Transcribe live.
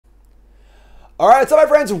All right, so my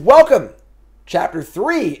friends, welcome. Chapter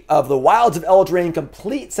 3 of the Wilds of Eldraine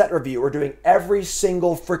complete set review. We're doing every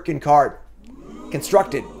single freaking card.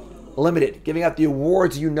 Constructed, limited, giving out the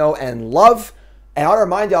awards you know and love. And I want to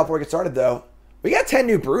remind y'all before we get started, though, we got 10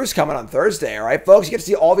 new brews coming on Thursday, all right, folks? You get to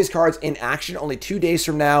see all these cards in action only 2 days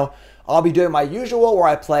from now. I'll be doing my usual where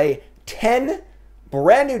I play 10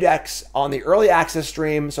 brand new decks on the early access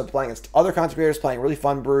stream. So I'm playing against other content creators, playing really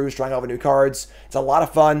fun brews, trying all the new cards. It's a lot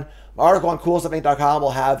of fun. My article on coolstuff.com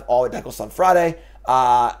will have all the deck lists on Friday.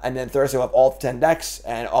 And then Thursday we'll have all 10 decks,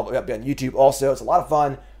 and I'll be on YouTube also. It's a lot of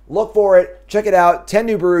fun. Look for it. Check it out. 10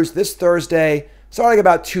 new brews this Thursday, starting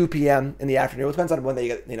about 2 p.m. in the afternoon. It depends on when they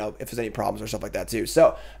get, if there's any problems or stuff like that too.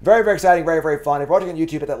 So very, very exciting, very, very fun. If you're watching on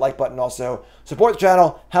YouTube, hit that like button also. Support the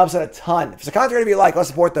channel. Helps out a ton. If it's a content creator you like, let's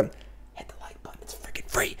support them. Hit the like button. It's freaking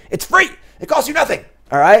free. It's free. It costs you nothing.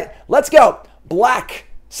 All right, let's go. Black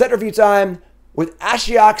set review time with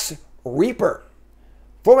Ashiok's Reaper.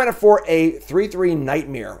 4 mana for a 3/3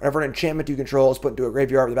 Nightmare. Whenever an enchantment you control is put into a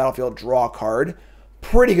graveyard of the battlefield, draw a card.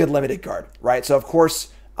 Pretty good limited card, right? So, of course,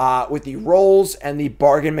 with the rolls and the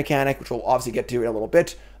bargain mechanic, which we'll obviously get to in a little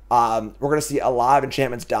bit, we're going to see a lot of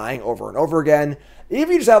enchantments dying over and over again. Even if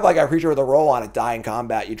you just have like a creature with a roll on it die in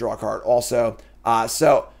combat, you draw a card also.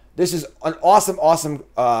 So this is an awesome, awesome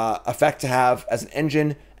effect to have as an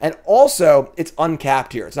engine. And also, it's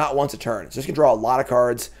uncapped here. It's not once a turn. So you can draw a lot of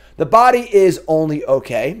cards. The body is only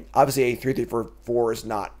okay. Obviously, a 3/3/4 is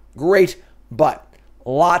not great, but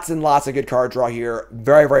lots and lots of good card draw here.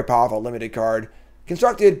 Very, very powerful limited card.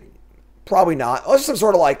 Constructed, probably not. Unless it's some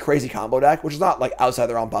sort of like crazy combo deck, which is not like outside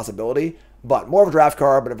the realm possibility, but more of a draft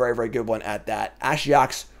card, but a very, very good one at that.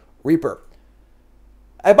 Ashiok's Reaper.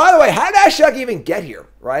 And by the way, how did Ashiok even get here,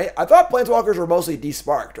 right? I thought Planeswalkers were mostly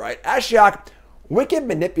desparked, right? Ashiok, Wicked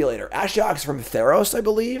Manipulator. Ashiok's from Theros, I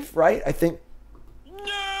believe, right? I think,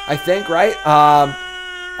 right?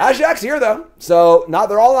 Ashiok's here, though. So,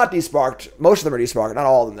 they're all not desparked. Most of them are desparked. Not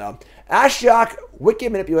all of them, though. Ashiok,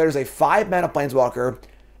 Wicked Manipulator is a 5-mana Planeswalker.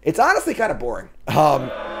 It's honestly kind of boring.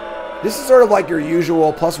 This is sort of like your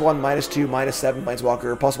usual +1, -2, -7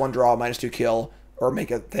 Planeswalker, +1 draw, -2 kill, or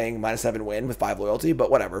make a thing, -7 win with 5 loyalty,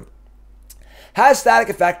 but whatever. Has static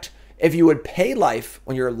effect. If you would pay life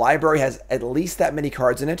when your library has at least that many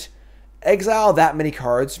cards in it, exile that many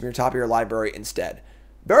cards from your top of your library instead.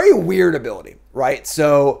 Very weird ability, right?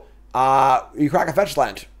 So you crack a fetch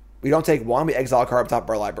land. We don't take one, we exile a card on top of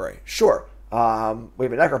our library. Sure. We have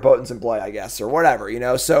a Necropotence in play, I guess, or whatever,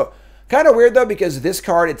 So kind of weird, though, because this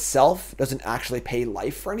card itself doesn't actually pay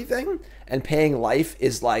life for anything. And paying life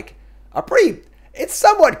is like a pretty... It's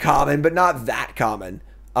somewhat common, but not that common.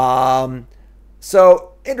 So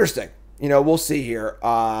interesting. We'll see here.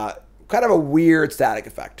 Kind of a weird static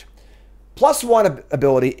effect. +1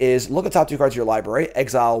 ability is look at the top 2 cards of your library,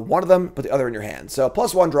 exile one of them, put the other in your hand. So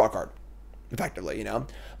 +1 draw a card, effectively,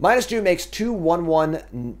 -2 makes 2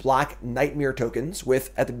 1/1 black Nightmare tokens with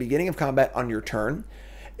at the beginning of combat on your turn.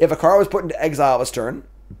 If a card was put into exile this turn,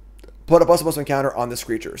 put a +1/+1 counter on this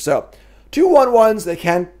creature. So 2 1/1s, they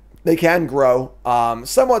can grow.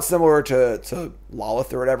 Somewhat similar to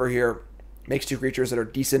Lolith or whatever here. Makes 2 creatures that are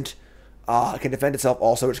decent. Can defend itself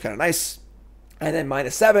also, which is kind of nice. And then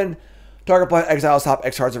 -7. Target player exiles top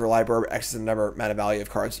X cards of your library. X is the number mana value of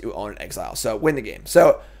cards you own in exile. So win the game.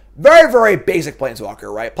 So very, very basic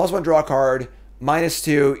Planeswalker, right? +1 draw a card.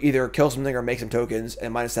 -2 either kill something or make some tokens.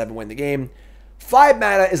 And -7 win the game. 5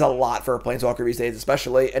 mana is a lot for a Planeswalker these days,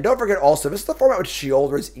 especially. And don't forget also, this is the format with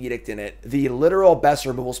Sheoldred's Edict in it. The literal best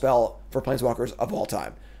removal spell for Planeswalkers of all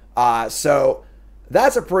time. So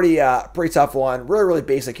that's a pretty tough one. Really, really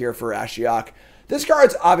basic here for Ashiok. This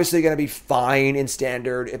card's obviously going to be fine in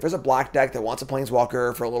Standard. If there's a black deck that wants a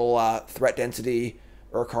Planeswalker for a little threat density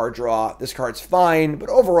or card draw, this card's fine. But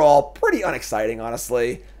overall, pretty unexciting,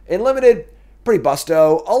 honestly. In Limited, pretty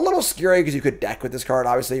busto. A little scary because you could deck with this card,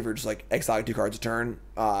 obviously, if you're just like exiling 2 cards a turn.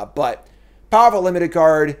 But powerful Limited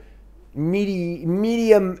card. Medium-ish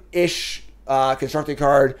constructed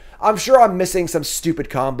card. I'm sure I'm missing some stupid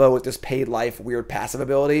combo with this paid life weird passive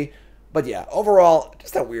ability. But yeah, overall,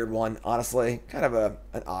 just a weird one, honestly. Kind of an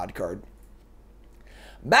odd card.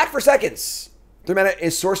 Back for seconds. 3 mana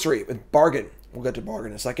is sorcery with Bargain. We'll get to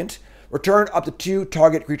Bargain in a second. Return up to 2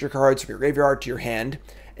 target creature cards from your graveyard to your hand.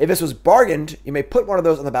 If this was bargained, you may put one of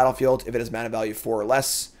those on the battlefield if it has mana value 4 or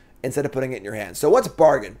less, instead of putting it in your hand. So what's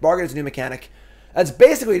Bargain? Bargain is a new mechanic. That's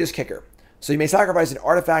basically just kicker. So you may sacrifice an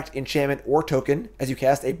artifact, enchantment, or token as you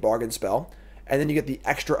cast a bargain spell, and then you get the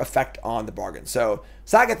extra effect on the bargain. So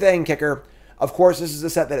sack a thing, kicker. Of course, this is a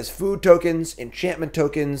set that has food tokens, enchantment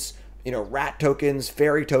tokens, rat tokens,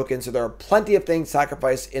 fairy tokens. So there are plenty of things to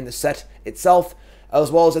sacrifice in the set itself,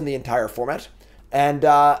 as well as in the entire format. And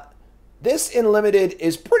this in limited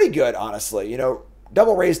is pretty good, honestly. You know,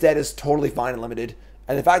 double raise dead is totally fine in limited.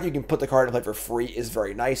 And the fact you can put the card in play for free is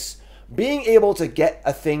very nice. Being able to get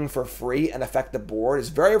a thing for free and affect the board is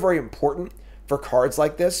very, very important for cards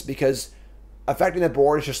like this, because affecting the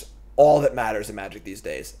board is just all that matters in Magic these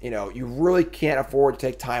days. You know, you really can't afford to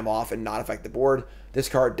take time off and not affect the board. This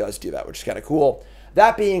card does do that, which is kind of cool.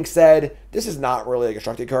 That being said, this is not really a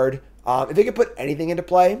constructed card. If it could put anything into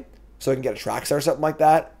play, so it can get a track star or something like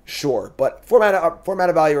that, sure. But 4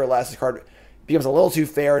 mana value or less, this card becomes a little too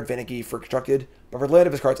fair and finicky for constructed. But for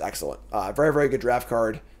limited, this card's excellent. Very, very good draft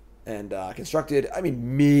card. And constructed, I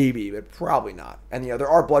mean, maybe, but probably not. And, you know, there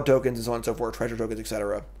are blood tokens and so on and so forth, treasure tokens,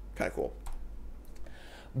 etc. Kind of cool.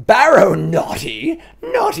 Barrow Naughty.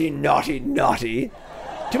 Naughty, naughty, naughty.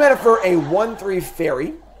 2 mana for a 1/3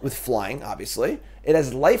 fairy with flying, obviously. It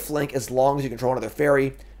has lifelink as long as you control another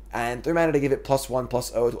fairy. And 3 mana to give it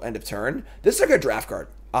 +1/+0 to end of turn. This is a good draft card.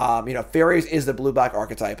 You know, fairies is the blue-black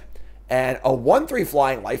archetype. And a 1/3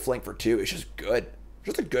 flying lifelink for 2 is just good.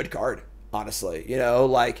 Just a good card, honestly. You know,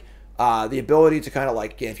 like the ability to kind of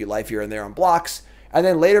like gain a few life here and there on blocks. And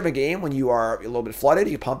then later in the game, when you are a little bit flooded,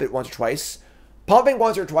 you pump it once or twice. Pumping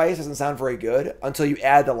once or twice doesn't sound very good until you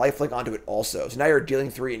add the lifelink onto it also. So now you're dealing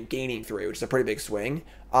 3 and gaining 3, which is a pretty big swing.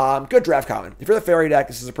 Good draft common. If you're the fairy deck,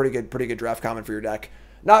 this is a pretty good draft common for your deck.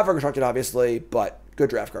 Not for constructed, obviously, but good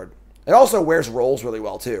draft card. It also wears rolls really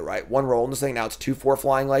well, too, right? 1 roll in this thing. Now it's 2/4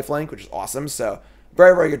 flying lifelink, which is awesome. So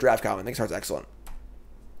very, very good draft common. I think this card's excellent.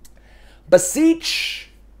 Beseech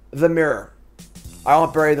the Mirror. I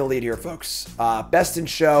won't bury the lead here, folks. Best in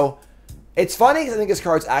show. It's funny because I think this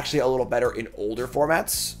card's actually a little better in older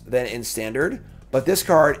formats than in standard. But this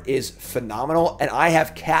card is phenomenal, and I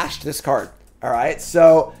have cashed this card. All right,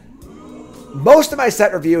 so most of my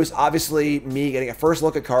set review is obviously me getting a first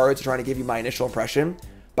look at cards, trying to give you my initial impression.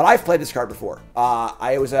 But I've played this card before.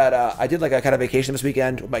 I did like a kind of vacation this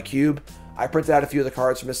weekend with my cube. I printed out a few of the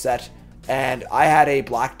cards from this set, and I had a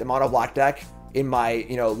mono black deck in my,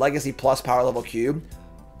 you know, Legacy Plus power level cube,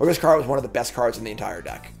 where this card was one of the best cards in the entire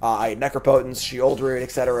deck. I had Necropotence, Sheoldred,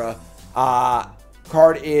 etc.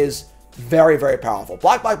 Card is very, very powerful.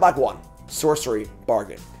 Black, 1. Sorcery,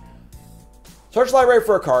 bargain. Search library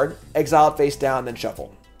for a card, exile it face down, then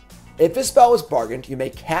shuffle. If this spell was bargained, you may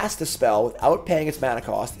cast the spell without paying its mana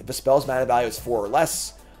cost if the spell's mana value is 4 or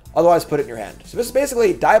less, otherwise put it in your hand. So this is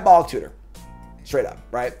basically Diabolic Tutor, straight up,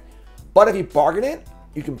 right? But if you bargain it,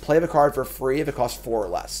 you can play the card for free if it costs 4 or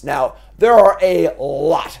less. Now, there are a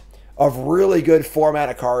lot of really good 4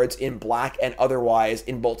 mana cards in black and otherwise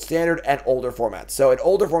in both standard and older formats. So in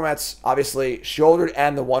older formats, obviously, Sheoldred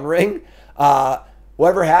and the One Ring,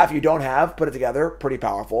 whatever half you don't have, put it together, pretty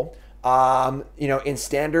powerful. You know, in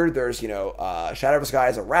standard, there's, you know, Shadow of the Sky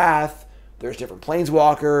as a Wrath, there's different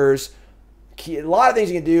Planeswalkers, a lot of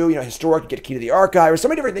things you can do. You know, Historic, you get Key to the Archive, there's so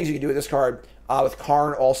many different things you can do with this card, with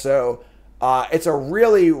Karn also. It's a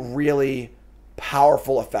really, really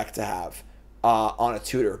powerful effect to have on a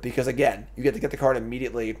tutor, because again, you get to get the card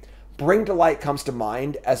immediately. Bring to Light comes to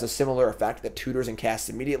mind as a similar effect that tutors and casts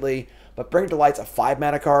immediately, but Bring to Light's a 5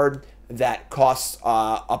 mana card that costs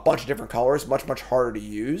a bunch of different colors, much, much harder to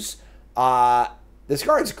use. This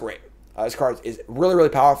card is great. This card is really, really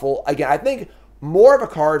powerful. Again, I think more of a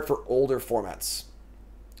card for older formats.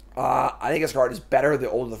 I think this card is better the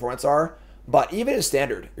older the formats are. But even in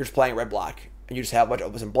standard, you're just playing red-black, and you just have a bunch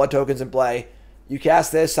of some blood tokens in play. You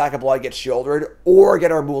cast this, sack a blood, get Sheoldred, or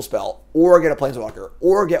get a removal spell, or get a Planeswalker,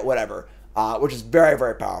 or get whatever, which is very,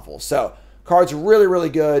 very powerful. So, card's really, really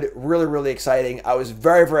good, really, really exciting. I was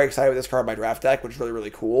very, very excited with this card in my draft deck, which is really, really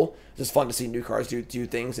cool. It's just fun to see new cards do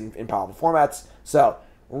things in powerful formats. So,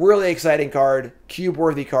 really exciting card,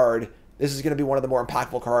 cube-worthy card. This is going to be one of the more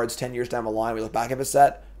impactful cards 10 years down the line. We look back at this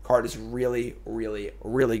set. Card is really, really,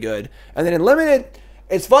 really good. And then in limited,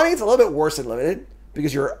 it's funny, it's a little bit worse in limited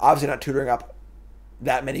because you're obviously not tutoring up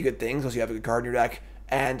that many good things unless you have a good card in your deck,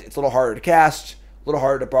 and it's a little harder to cast, a little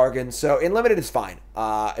harder to bargain. So in limited, it's fine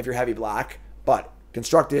if you're heavy black, but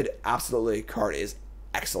constructed, absolutely, card is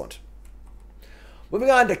excellent. Moving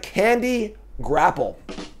on to Candy Grapple.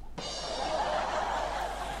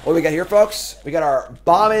 What do we got here, folks? We got our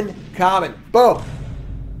Bombin Common. Boom.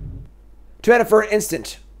 2 mana for an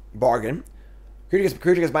instant. Bargain. Creature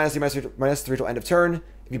gets -3 till end of turn.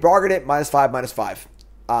 If you bargain it,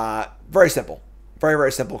 -5/-5. Very simple. Very,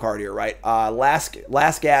 very simple card here, right? Last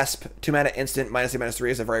Gasp, 2 mana instant,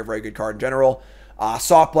 -3/-3 is a very, very good card in general.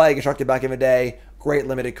 Soft play, constructed back in the day. Great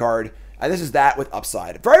limited card. And this is that with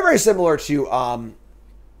upside. Very, very similar to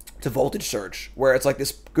Voltage Surge, where it's like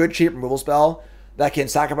this good, cheap removal spell that can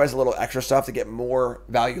sacrifice a little extra stuff to get more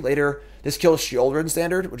value later. This kills Sheoldred in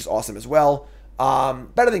standard, which is awesome as well.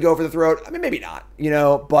 Better than Go for the Throat. I mean, maybe not, you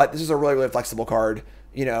know, but this is a really, really flexible card.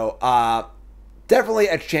 You know, definitely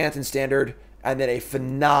a chance in Standard, and then a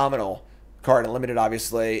phenomenal card in Limited,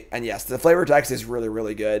 obviously. And yes, the flavor text is really,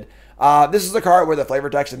 really good. This is a card where the flavor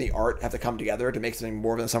text and the art have to come together to make something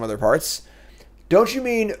more than some other parts. Don't you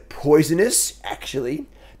mean poisonous? Actually,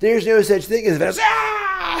 there's no such thing as venomous.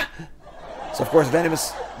 Ah! So of course,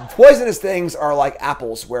 poisonous things are like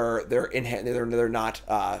apples, where they're not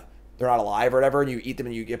alive or whatever, and you eat them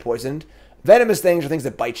and you get poisoned. Venomous things are things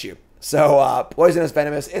that bite you. So poisonous,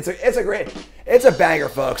 venomous. It's a banger,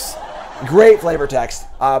 folks. Great flavor text.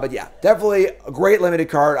 But yeah, definitely a great limited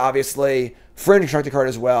card. Obviously, fringe constructed card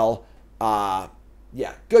as well.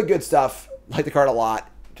 Yeah, good stuff. Like the card a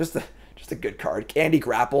lot. Just a good card. Candy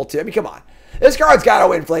Grapple too. I mean, come on. This card's got to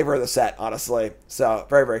win flavor of the set, honestly. So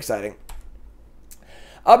very, very exciting.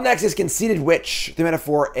 Up next is Conceited Witch. The mana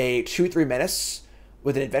for a 2/3 menace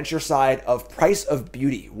with an adventure side of Price of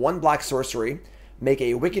Beauty. 1 black sorcery. Make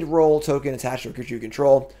a Wicked Roll token attached to a creature you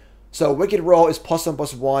control. So Wicked Roll is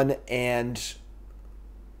 +1/+1 and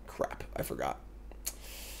crap, I forgot.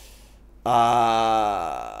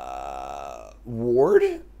 Ward?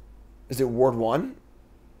 Is it Ward 1?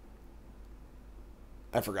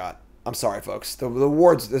 I forgot. I'm sorry, folks. The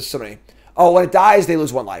wards, there's so many. Oh, when it dies, they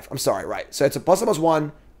lose 1 life. I'm sorry, right. So it's a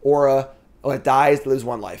 +1/+1 aura. When it dies, they lose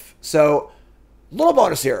 1 life. So, little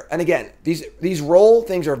bonus here. And again, these roll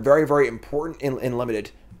things are very, very important in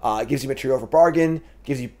Limited. It gives you material for bargain,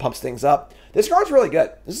 pumps things up. This card's really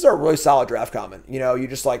good. This is a really solid draft common. You know, you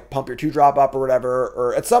just like pump your 2-drop up or whatever,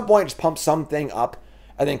 or at some point just pump something up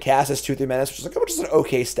and then cast this 2/3 menace, which is an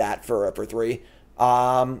okay stat for 3.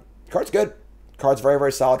 Card's good. Card's very,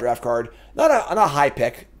 very solid draft card. Not a high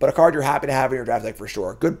pick, but a card you're happy to have in your draft deck for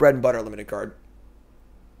sure. Good bread and butter limited card.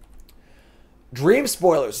 Dream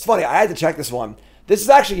Spoilers. It's funny, I had to check this one. This is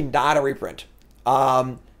actually not a reprint.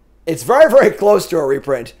 It's very, very close to a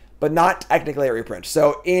reprint, but not technically a reprint.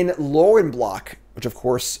 So in Lorin block, which of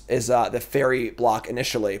course is the fairy block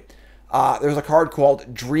initially, there's a card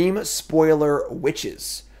called Dream Spoiler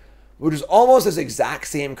Witches, which is almost this exact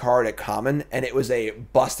same card at common, and it was a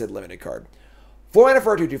busted limited card. 4 mana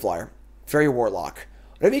for a 2/2 flyer, Fairy Warlock.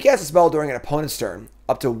 Whenever you cast a spell during an opponent's turn,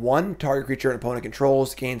 up to 1 target creature an opponent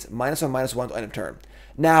controls gains -1/-1 to end of turn.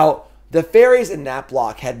 Now, the fairies in that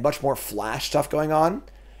block had much more flash stuff going on,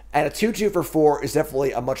 and a 2/2 for 4 is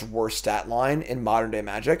definitely a much worse stat line in modern day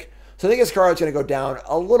Magic. So I think this card is going to go down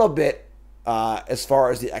a little bit as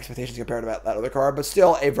far as the expectations compared to that other card, but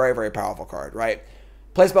still a very, very powerful card, right?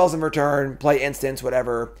 Play spells in return, play instants,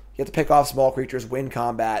 whatever. You have to pick off small creatures, win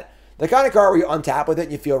combat. The kind of card where you untap with it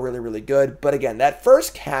and you feel really, really good. But again, that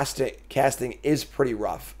first casting is pretty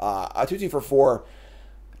rough. A 2/2 for 4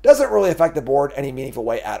 doesn't really affect the board any meaningful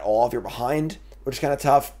way at all if you're behind, which is kind of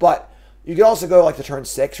tough. But you can also go like to turn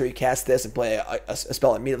 6 where you cast this and play a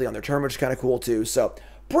spell immediately on their turn, which is kind of cool too. So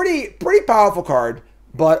pretty powerful card.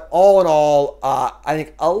 But all in all, I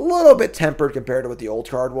think a little bit tempered compared to what the old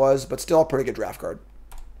card was, but still a pretty good draft card.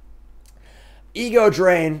 Ego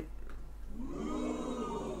Drain.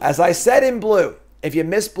 As I said in blue, if you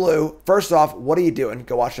miss blue, first off, what are you doing?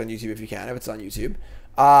 Go watch it on YouTube if you can, if it's on YouTube.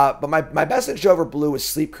 But my best show over blue is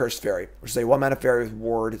Sleep Cursed Fairy, which is a 1 mana fairy with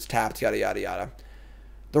ward. It's tapped, yada, yada, yada.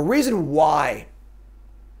 The reason why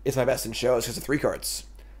it's my best in show is because of 3 cards.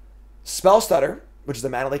 Spell Stutter, which is a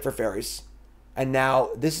mana lake for fairies. And now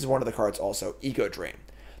this is one of the cards also, Ego Drain.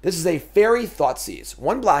 This is a fairy Thoughtseize.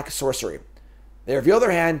 1 black sorcery. They reveal their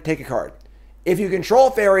hand, take a card. If you control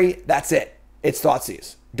a fairy, that's it. It's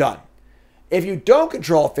Thoughtseize. Done. If you don't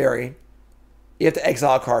control a fairy, you have to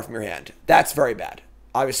exile a card from your hand. That's very bad.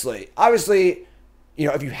 Obviously, you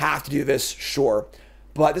know, if you have to do this, sure.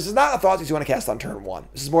 But this is not a Thoughtseize you want to cast on turn 1.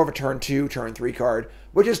 This is more of a turn 2, turn 3 card,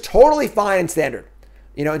 which is totally fine in Standard.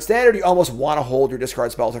 You know, in Standard, you almost want to hold your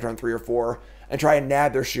discard spells on turn 3 or 4 and try and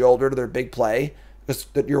nab their shield or their big play because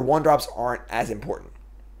your 1-drops aren't as important.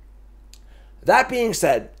 That being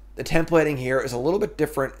said, the templating here is a little bit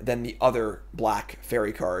different than the other black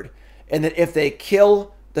fairy card, in that if they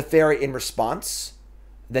kill the fairy in response,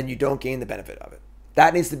 then you don't gain the benefit of it.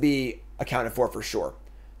 That needs to be accounted for sure.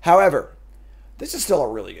 However, this is still a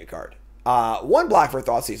really good card. 1 black for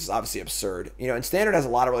Thoughtseize is obviously absurd. You know, in Standard has a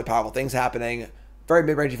lot of really powerful things happening. Very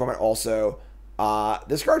mid-rangey format also.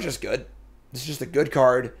 This card's just good. This is just a good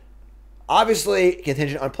card. Obviously,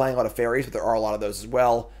 contingent on playing a lot of fairies, but there are a lot of those as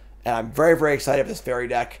well. And I'm very, very excited for this fairy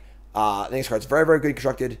deck. I think this card's very, very good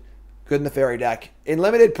constructed. Good in the fairy deck. In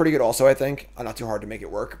Limited, pretty good also, I think. Not too hard to make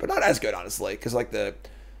it work, but not as good, honestly. Because like the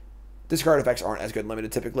discard effects aren't as good in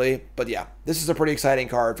Limited typically. But yeah, this is a pretty exciting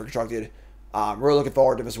card for constructed. Really looking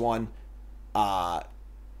forward to this one. Don't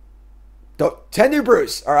 10 new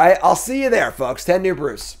brews. All right. I'll see you there, folks. 10 new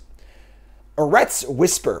brews. Aret's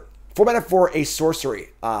Whisper. 4 mana for a sorcery.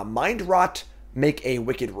 Mind Rot, make a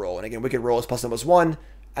Wicked roll. And again, Wicked roll is +1/+1.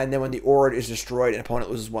 And then when the Ord is destroyed, an opponent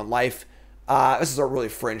loses 1 life. This is a really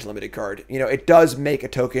fringe limited card. You know, it does make a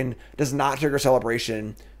token, does not trigger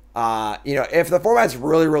Celebration. You know, if the format's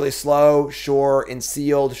really, really slow, sure. In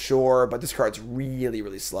sealed, sure. But this card's really,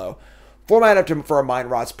 really slow. 4 mana for a Mind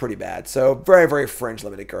Rot's pretty bad. So very, very fringe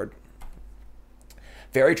limited card.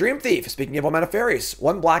 Fairy Dream Thief. Speaking of 1 mana fairies,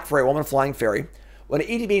 1 black for a 1 mana flying fairy. When an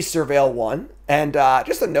EDB surveil 1, and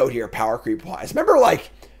just a note here, power creep wise. Remember, like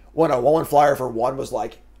when a 1/1 flyer for 1 was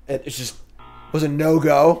like it just was a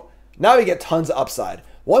no-go. Now we get tons of upside.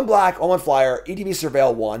 1 black, 1/1 flyer, EDB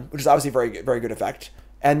surveil 1, which is obviously very good effect.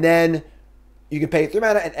 And then you can pay 3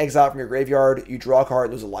 mana and exile from your graveyard. You draw a card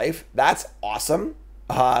and lose a life. That's awesome.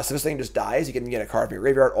 So this thing just dies. You can get a card from your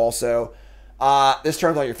graveyard also. This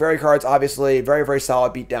turns on your fairy cards, obviously. Very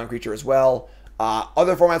solid beatdown creature as well.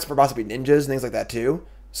 Other formats for possibly ninjas and things like that too.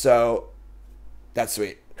 So that's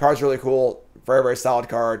sweet. Card's really cool. Very solid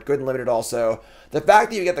card. Good and limited also. The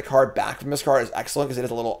fact that you get the card back from this card is excellent because it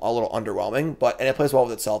is a little underwhelming, and it plays well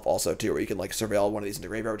with itself also too, where you can like surveil one of these into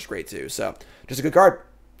graveyard, which is great too. So just a good card.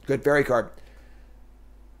 Good fairy card.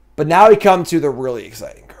 But now we come to the really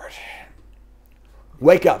exciting card.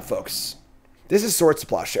 Wake up, folks. This is Swords to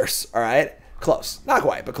Plowshares, all right? Close. Not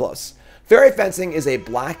quite, but close. Fairy Fencing is a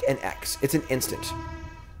black and X. It's an instant.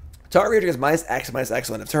 Target creature gets -X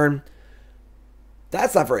on end of turn.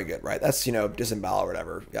 That's not very good, right? That's, you know, disembowel or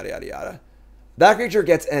whatever, yada, yada, yada. That creature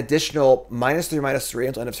gets an additional -3/-3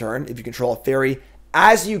 until end of turn if you control a fairy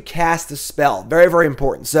as you cast the spell. Very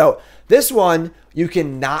important. So this one, you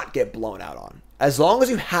cannot get blown out on. As long as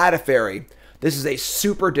you had a fairy, this is a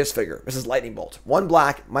super disfigure. This is Lightning Bolt. 1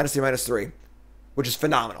 black, -3/-3, which is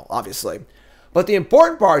phenomenal, obviously. But the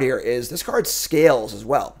important part here is this card scales as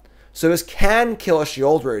well. So this can kill a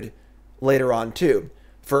Sheoldred later on too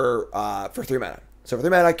for 3 mana. So for 3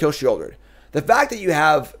 mana, kill Sheoldred. The fact that you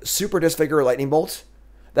have Super Disfigure or Lightning Bolt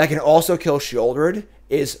that can also kill Sheoldred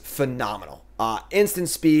is phenomenal. Instant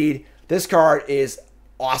speed. This card is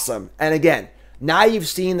awesome. And again, now you've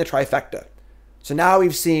seen the trifecta. So now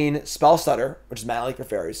we've seen Spell Stutter, which is mana leak for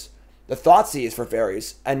fairies, the Thoughtseize for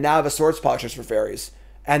fairies, and now the Swords Plowshares for fairies.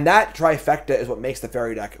 And that trifecta is what makes the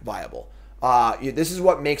fairy deck viable. This is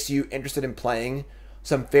what makes you interested in playing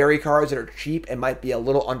some fairy cards that are cheap and might be a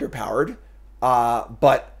little underpowered.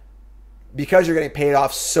 But because you're getting paid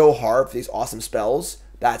off so hard for these awesome spells,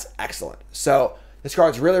 that's excellent. So this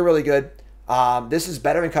card's really good. This is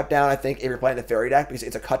better than Cut Down, I think, if you're playing the fairy deck, because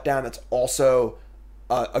it's a Cut Down that's also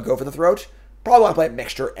a go for the throat. Probably want to play a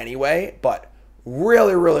mixture anyway, but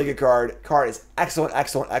really good card. Card is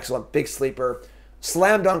excellent. Big sleeper.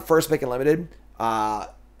 Slam dunk first pick and limited.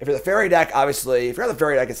 If you're the fairy deck, obviously, if you're on the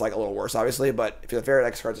fairy deck, it's like a little worse, obviously, but if you're the fairy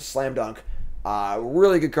deck, this card's a slam dunk.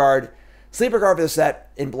 Really good card. Sleeper card for the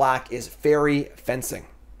set in black is Fairy Fencing.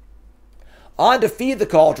 On to Feed the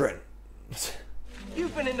Cauldron.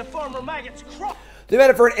 You've been in the Farmer Maggot's crop. 3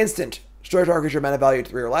 mana for an instant. Destroy target creature mana value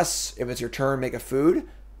 3 or less. If it's your turn, make a food.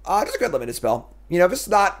 Just a good limited spell. You know, this is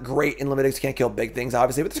not great in limited, can't kill big things,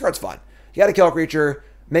 obviously, but this card's fun. You gotta kill a creature,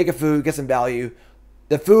 make a food, get some value.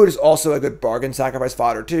 The food is also a good bargain sacrifice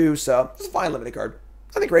fodder too, so it's a fine limited card.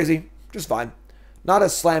 Nothing crazy, just fine. Not a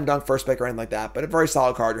slam dunk first pick or anything like that, but a very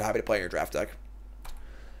solid card you're happy to play in your draft deck.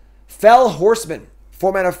 Fell Horseman.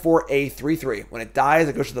 4 mana for a 3/3. When it dies,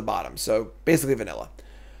 it goes to the bottom, so basically vanilla.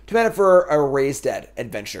 2 mana for a Raised Dead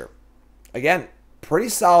Adventure. Again, pretty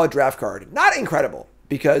solid draft card. Not incredible,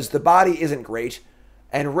 because the body isn't great.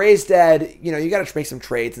 And Raised Dead, you know, you got to make some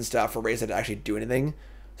trades and stuff for Raised Dead to actually do anything.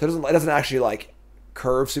 So it doesn't actually, like,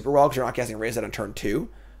 curve super well because you're not casting Raised Dead on turn 2.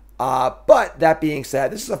 But that being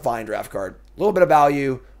said, this is a fine draft card. A little bit of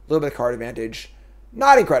value, a little bit of card advantage.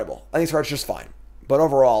 Not incredible. I think this card's just fine. But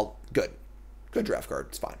overall, good. Good draft card.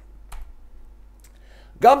 It's fine.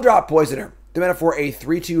 Gumdrop Poisoner. 2 mana for a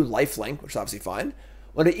 3/2 lifelink, which is obviously fine.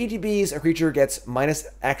 When it ETBs, a creature gets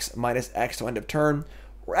 -X to end of turn,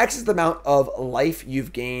 where X is the amount of life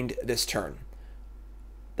you've gained this turn.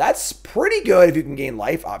 That's pretty good if you can gain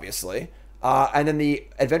life, obviously. And then the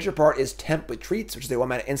adventure part is Tempt with Treats, which is a 1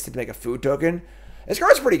 mana instant to make a food token. This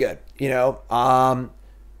card's pretty good, you know.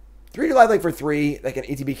 3/2 lifelink for 3 that can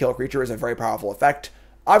ETB kill a creature is a very powerful effect.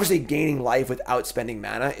 Obviously, gaining life without spending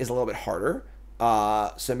mana is a little bit harder.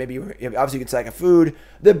 So maybe obviously you can sack a food.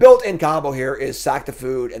 The built-in combo here is sack the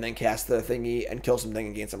food and then cast the thingy and kill something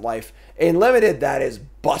and gain some life. In limited, that is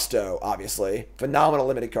Busto, obviously. Phenomenal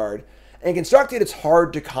limited card. And in constructed, it's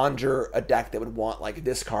hard to conjure a deck that would want like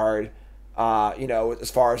this card. You know,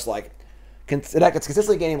 as far as like That gets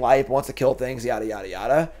consistently gaining life, wants to kill things, yada, yada,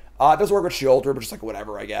 yada. It does work with Shielder, but just like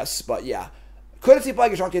whatever, I guess. But yeah. Couldn't see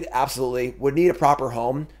playing Constructed? Absolutely. Would need a proper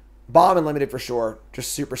home. Bomb and Limited for sure.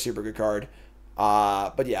 Just super, super good card.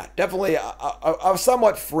 But yeah, definitely a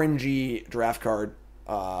somewhat fringy draft card.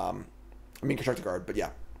 Constructed card, but yeah.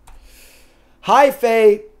 High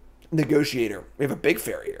Fae Negotiator. We have a big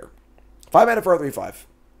fairy here. 5 mana for a 3/5.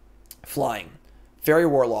 Flying. Fairy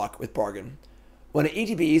Warlock with Bargain. When it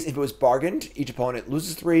ETBs, if it was bargained, each opponent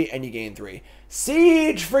loses 3 and you gain 3.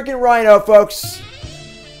 Siege freaking Rhino, folks!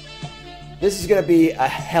 This is going to be a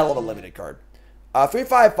hell of a limited card.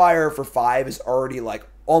 3/5 fire for 5 is already like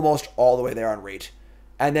almost all the way there on rate.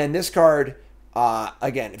 And then this card,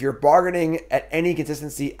 again, if you're bargaining at any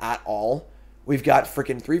consistency at all, we've got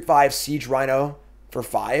freaking 3/5 Siege Rhino for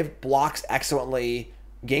 5. Blocks excellently,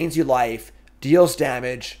 gains you life, deals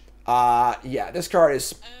damage. Yeah, this card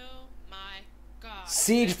is... Oh my god.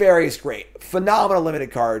 Siege Fairy is great. Phenomenal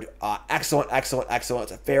limited card. Excellent, excellent, excellent.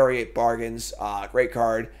 It's a fairy, it bargains. Great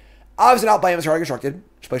card. Obviously not playing this card Constructed.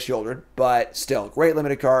 Just play Shieldred. But still, great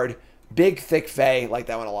limited card. Big, thick Fae. Like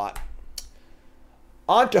that one a lot.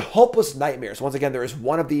 On to Hopeless Nightmares. Once again, there is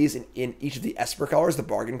one of these in each of the Esper colors, the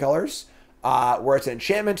bargain colors, where it's an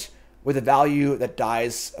enchantment with a value that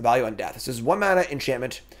dies, a value on death. This is 1 mana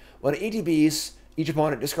enchantment. When it ETBs, each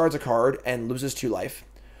opponent discards a card and loses 2 life.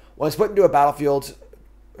 When it's put into a battlefield,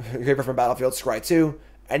 from a battlefield, scry 2,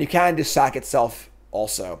 and you can just sack itself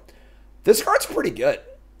also. This card's pretty good.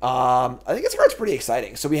 I think this card's pretty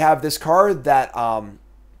exciting. So we have this card that,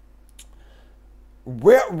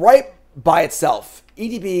 right by itself,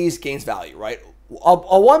 ETBs gains value, right?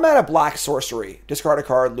 A 1 mana black sorcery, discard a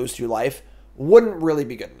card, lose 2 life, wouldn't really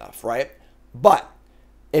be good enough, right? But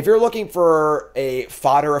if you're looking for a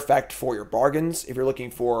fodder effect for your bargains, if you're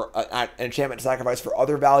looking for an enchantment to sacrifice for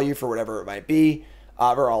other value, for whatever it might be, there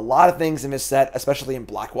are a lot of things in this set, especially in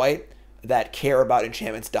black-white, that care about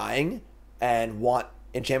enchantments dying and want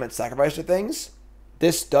enchantment sacrifice to things.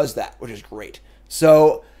 This does that, which is great.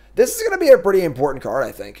 So this is going to be a pretty important card,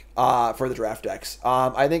 I think, for the draft decks.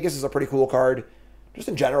 I think this is a pretty cool card, just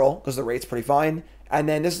in general, because the rate's pretty fine. And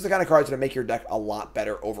then this is the kind of card that's going to make your deck a lot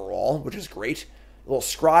better overall, which is great. A little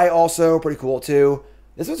Scry also, pretty cool too.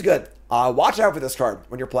 This one's good. Watch out for this card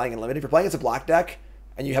when you're playing in Limited. If you're playing as a black deck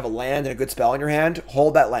and you have a land and a good spell in your hand,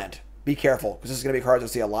 hold that land. Be careful, because this is going to be cards that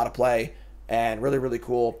see a lot of play and really, really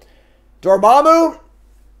cool. Dormammu,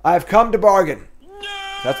 I've come to bargain.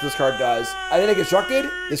 That's what this card does. I think in Constructed,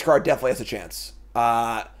 this card definitely has a chance.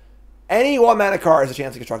 Any 1 mana card has a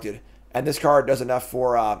chance in Constructed, and this card does enough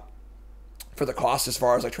for the cost as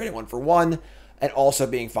far as like trading 1 for 1 and also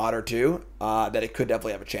being fodder too, that it could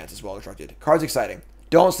definitely have a chance as well Constructed. Card's exciting.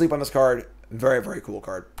 Don't sleep on this card. Very, very cool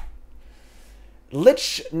card.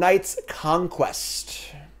 Lich Knight's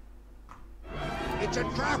Conquest. It's a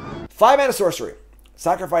trap. 5 mana sorcery.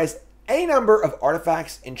 Sacrifice any number of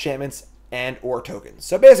artifacts, enchantments, and or tokens.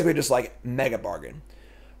 So basically just like mega bargain.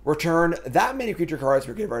 Return that many creature cards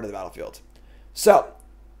for graveyard to the battlefield. So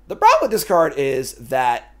the problem with this card is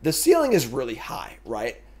that the ceiling is really high,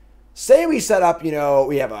 right? Say we set up, you know,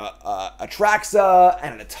 we have a Traxa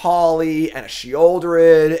and an Atali and a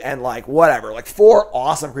Sheoldred and like whatever, like 4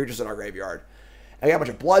 awesome creatures in our graveyard. And we got a bunch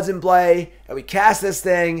of Bloods in play, and we cast this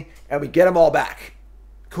thing, and we get them all back.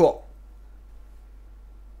 Cool.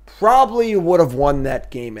 Probably would have won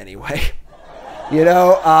that game anyway. You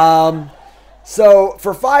know? So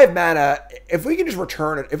for 5 mana, if we can just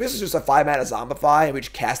return it, if this is just a 5 mana Zombify and we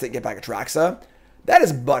just cast it and get back a Traxa, that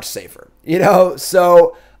is much safer. You know?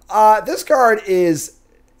 So this card is,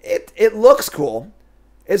 it looks cool.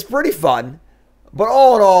 It's pretty fun. But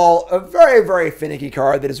all in all, a very, very finicky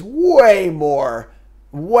card that is way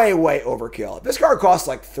overkill. If this card costs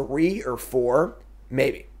like 3 or 4,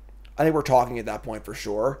 maybe. I think we're talking at that point for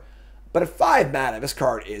sure. But at 5 mana, this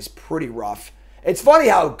card is pretty rough. It's funny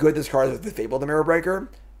how good this card is with Fable the Mirror Breaker.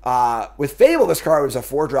 With Fable, this card was a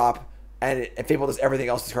 4-drop, and Fable does everything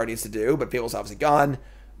else this card needs to do, but Fable's obviously gone.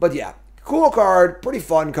 But yeah, cool card, pretty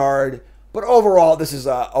fun card. But overall, this is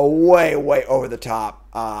a way over the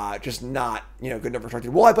top. Just not, good enough for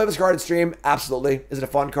Constructed. Will I play this card in stream? Absolutely. Is it a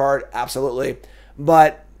fun card? Absolutely.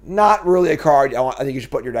 But not really a card I think you should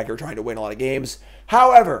put in your deck if you're trying to win a lot of games.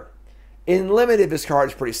 However, in Limited, this card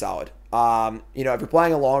is pretty solid. If you're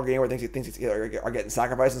playing a longer game where things are getting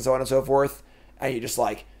sacrificed and so on and so forth, and you just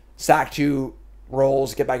like sack 2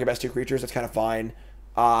 rolls, get back your best 2 creatures, that's kind of fine.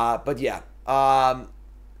 But yeah, kind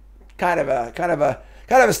of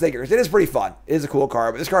a stinkers. It is pretty fun. It is a cool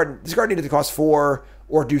card, but this card needed to cost 4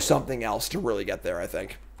 or do something else to really get there, I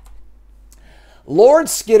think. Lord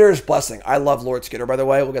Skitter's Blessing. I love Lord Skitter, by the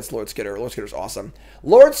way. We'll get to Lord Skitter. Lord Skitter's awesome.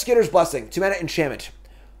 Lord Skitter's Blessing. 2-mana enchantment.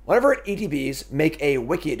 Whenever it ETBs, make a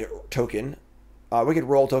Wicked token. Wicked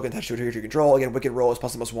roll token attached to a creature you control. Again, Wicked roll is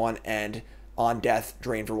 +1/+1, and on death,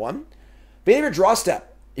 drain for 1. Beginning of your draw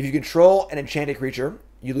step. If you control an enchanted creature,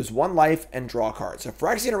 you lose 1 life and draw a card. So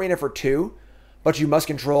Phyrexian Arena for 2, but you must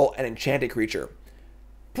control an enchanted creature.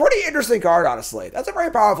 Pretty interesting card, honestly. That's a very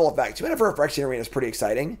powerful effect. 2 mana for a Phyrexian Arena is pretty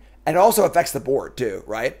exciting. And it also affects the board, too,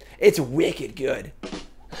 right? It's wicked good.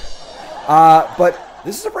 But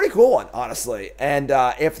this is a pretty cool one, honestly. And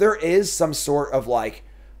if there is some sort of, like,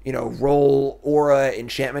 you know, roll aura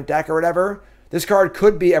enchantment deck or whatever, this card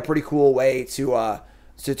could be a pretty cool way to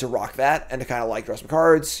rock that and to kind of, like, draw some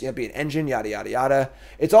cards, you know, be an engine, yada, yada, yada.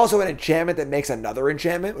 It's also an enchantment that makes another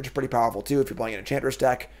enchantment, which is pretty powerful, too, if you're playing an Enchantress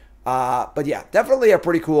deck. But yeah, definitely a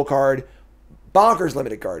pretty cool card. Bonkers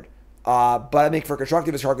limited card. But I think for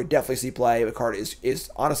constructive, this card could definitely see play. The card is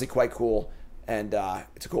honestly quite cool. And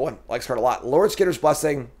it's a cool one. I like this card a lot. Lord Skitter's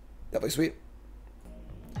Blessing. Definitely sweet.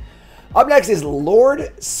 Up next is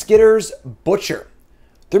Lord Skitter's Butcher.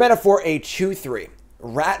 3 mana for a 2/3.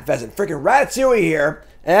 Rat Pheasant. Freaking Ratatouille here.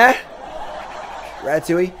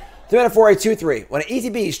 Ratatouille. 3 mana for a 2/3. When it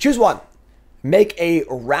ETBs, choose one. Make a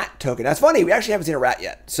rat token. That's funny. We actually haven't seen a rat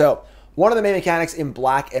yet. So one of the main mechanics in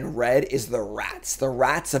black and red is the rats. The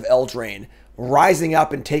rats of Eldraine rising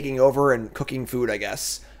up and taking over and cooking food, I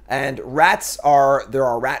guess. And there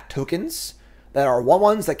are rat tokens that are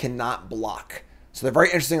 1/1s that cannot block. So they're very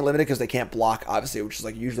interesting and limited because they can't block, obviously, which is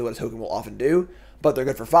like usually what a token will often do. But they're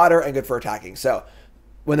good for fodder and good for attacking. So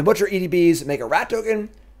when the Butcher ETBs, make a rat token,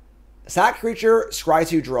 sack creature, scry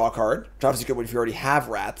 2, draw a card. Which obviously good if you already have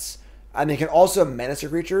rats. And they can also menace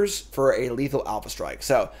your creatures for a lethal alpha strike.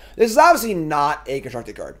 So this is obviously not a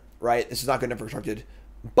constructed card, right? This is not good enough for constructed.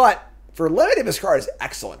 But for limited, this card is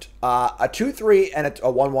excellent. A 2/3 and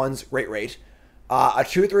a 1/1's great rate. A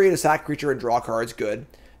 2/3 to sack creature and draw cards, good.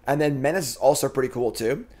 And then menace is also pretty cool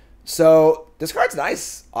too. So this card's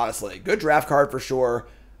nice, honestly. Good draft card for sure.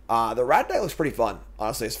 The rat deck looks pretty fun,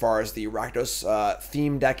 honestly, as far as the Rakdos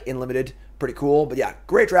theme deck in limited. Pretty cool. But yeah,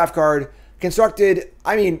 great draft card. Constructed,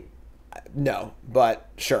 I mean, no, but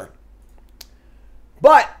sure.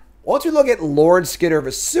 But once we look at Lord Skitter,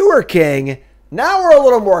 the Sewer King, now we're a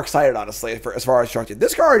little more excited, honestly, as far as constructed.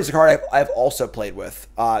 This card is a card I've also played with.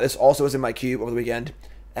 This also was in my cube over the weekend,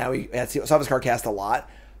 and we saw this card cast a lot.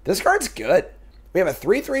 This card's good. We have a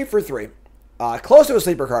 3/3 for 3. Close to a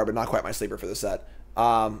sleeper card, but not quite my sleeper for this set.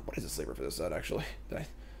 What is a sleeper for this set, actually? What's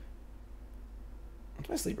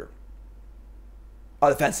my sleeper? Oh,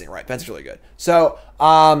 the fencing, right. Fencing's really good. So,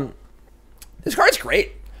 this card's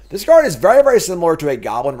great. This card is very, very similar to a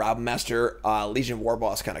Goblin Rabbit Master Legion War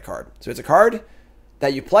Boss kind of card. So it's a card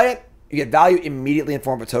that you play it, you get value immediately in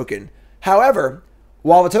form of a token. However,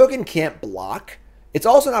 while the token can't block, it's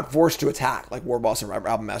also not forced to attack like War Boss and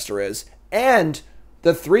Rabbit Master is. And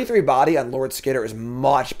the 3/3 body on Lord Skitter is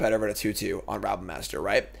much better than a 2/2 on Rabbit Master,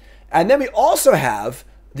 right? And then we also have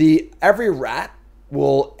every rat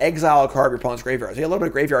will exile a card of your opponent's graveyard. So you get a little bit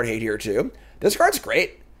of graveyard hate here too. This card's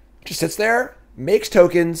great. Just sits there, makes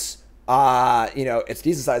tokens. You know, it's a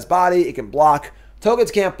decent sized body. It can block.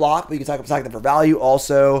 Tokens can't block, but you can attack them for value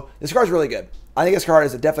also. This card's really good. I think this card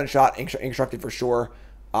is a definite shot constructed for sure.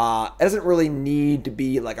 It doesn't really need to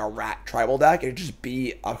be like a rat tribal deck. It would just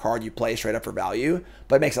be a card you play straight up for value.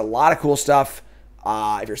 But it makes a lot of cool stuff.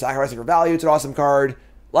 If you're sacrificing for value, it's an awesome card.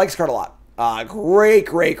 Like this card a lot. Great,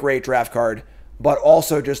 great, great draft card. But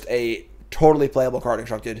also just a totally playable card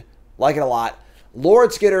constructed. Like it a lot.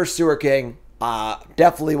 Lord Skitter, Sewer King.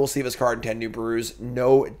 Definitely will see this card in 10 new brews.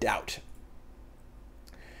 No doubt.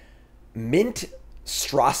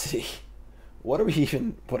 Minstrosity. What are we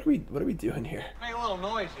doing here? Make a little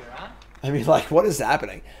noise here, huh? I mean, like, what is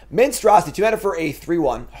happening? Minstrosity, 2 mana for a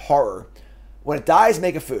 3/1 horror. When it dies,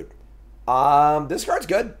 make a food. This card's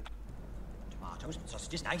good. Tomatoes and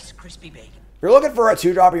sausages, nice crispy bacon. If you're looking for a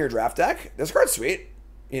 2-drop in your draft deck, this card's sweet.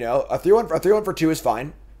 You know, a 3/1 for 2 is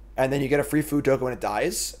fine. And then you get a free food token when it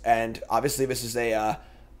dies. And obviously this is a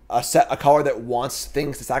color that wants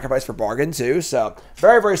things to sacrifice for bargain too. So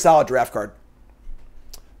very, very solid draft card.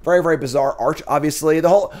 Very, very bizarre art, obviously. The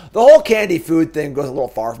whole candy food thing goes a little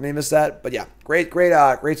far from me in this set. But yeah, great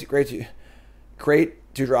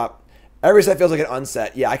 2-drop. Every set feels like an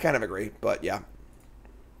unset. Yeah, I kind of agree, but yeah.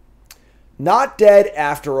 Not dead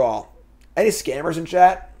after all. Any scammers in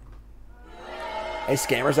chat? Any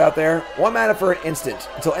scammers out there? 1 mana for an instant.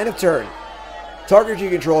 Until end of turn. Target you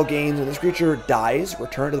control gains when this creature dies.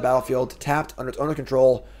 Return to the battlefield tapped under its owner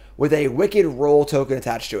control with a Wicked Roll token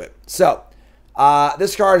attached to it. So,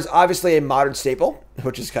 this card is obviously a modern staple,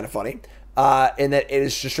 which is kind of funny. in that it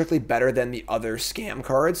is just strictly better than the other scam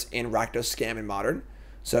cards in Rakdos Scam and Modern.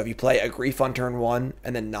 So if you play a Grief on turn 1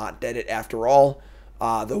 and then not dead it after all,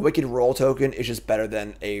 the Wicked Roll token is just better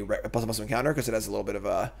than a plus encounter because it has a little bit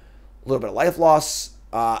of life loss.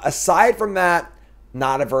 Aside from that,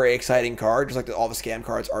 not a very exciting card, just like all the scam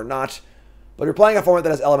cards are not. But if you're playing a format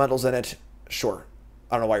that has elementals in it, sure.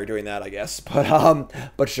 I don't know why you're doing that, I guess,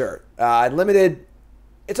 but sure. Limited,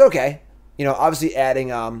 it's okay. You know, obviously adding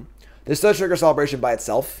this does trigger Celebration by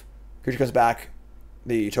itself. Creature comes back,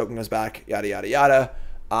 the token goes back, yada yada yada.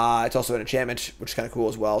 It's also an enchantment, which is kind of cool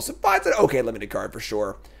as well. So it's an okay limited card for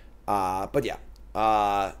sure. But yeah,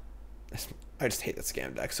 I just hate that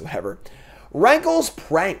scam deck, so whatever. Rankle's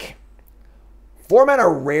Prank. 4-mana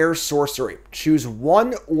rare sorcery. Choose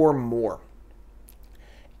one or more.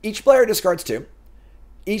 Each player discards 2.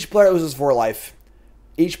 Each player loses 4 life.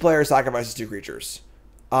 Each player sacrifices 2 creatures.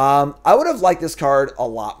 I would have liked this card a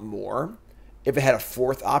lot more if it had a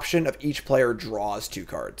 4th option of each player draws 2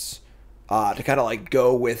 cards. To kind of like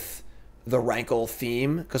go with the Rankle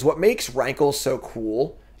theme. Because what makes Rankle so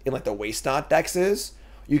cool in like the Waste Not decks is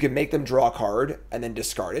you can make them draw a card and then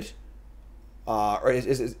discard it. Or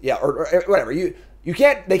whatever. They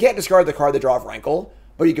can't discard the card they draw of Rankle,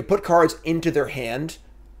 but you can put cards into their hand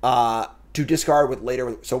to discard with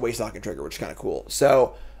later, so Waste Not can trigger, which is kind of cool.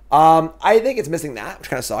 So I think it's missing that, which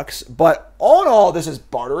kind of sucks. But all in all, this is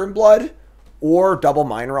Barter in Blood or Double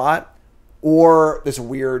Mind Rot or this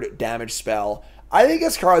weird damage spell. I think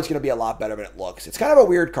this card is going to be a lot better than it looks. It's kind of a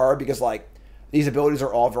weird card because like these abilities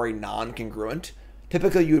are all very non-congruent.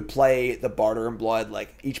 Typically, you would play the Barter in Blood,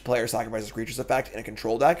 like each player sacrifices creatures effect in a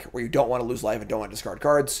control deck where you don't want to lose life and don't want to discard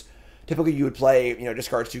cards. Typically, you would play,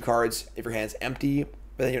 discards 2 cards if your hand's empty,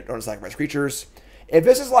 but then you don't want to sacrifice creatures. If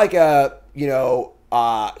this is like a,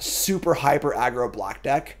 super hyper aggro black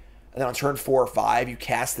deck, and then on turn 4 or 5, you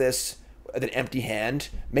cast this with an empty hand,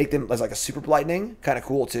 make them as like a super lightning, kind of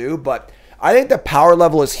cool too. But I think the power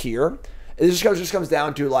level is here. It just comes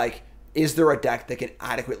down to like, is there a deck that can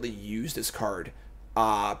adequately use this card?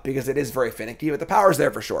 Because it is very finicky, but the power's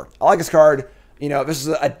there for sure. I like this card. This is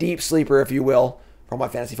a deep sleeper, if you will, for my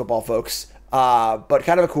fantasy football folks. But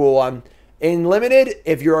kind of a cool one. In Limited,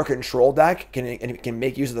 if you're a control deck and can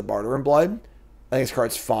make use of the Barter in Blood, I think this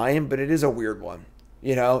card's fine, but it is a weird one.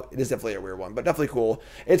 It is definitely a weird one, but definitely cool.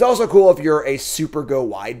 It's also cool if you're a super go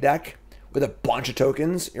wide deck with a bunch of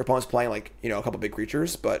tokens. Your opponent's playing like, a couple big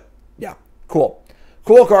creatures, but yeah, cool.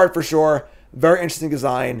 Cool card for sure. Very interesting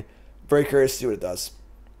design. Very curious to see what it does.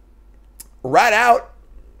 Rat Out.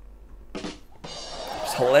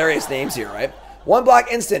 Just hilarious names here, right? 1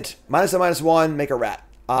 black instant. -1/-1, make a rat.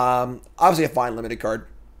 Obviously a fine limited card.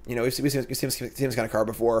 We've seen this kind of card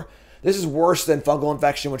before. This is worse than Fungal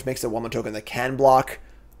Infection, which makes it a 1/1 token that can block.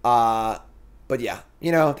 But yeah,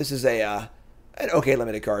 this is an okay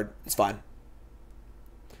limited card. It's fine.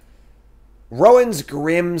 Rowan's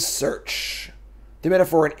Grim Search. 3 mana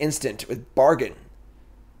for an instant with Bargain.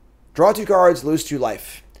 Draw 2 cards, lose 2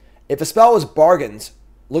 life. If a spell was bargains,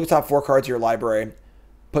 look at the top 4 cards of your library,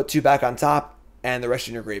 put 2 back on top, and the rest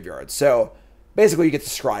in your graveyard. So basically, you get to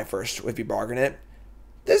scry first if you bargain it.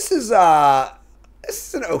 This is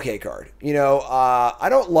an okay card. I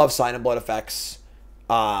don't love Sign and Blood effects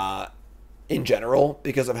in general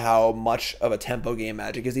because of how much of a tempo game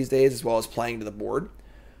Magic is these days, as well as playing to the board.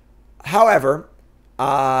 However,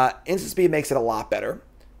 instant speed makes it a lot better.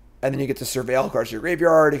 And then you get to surveil cards to your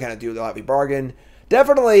graveyard and kind of do the heavy bargain.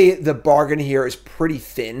 Definitely the bargain here is pretty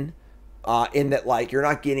thin in that like you're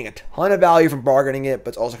not gaining a ton of value from bargaining it, but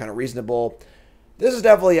it's also kind of reasonable. This is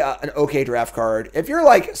definitely an okay draft card. If you're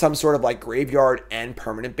like some sort of like graveyard and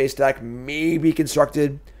permanent based deck, maybe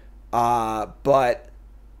constructed. But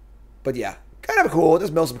yeah, kind of cool. It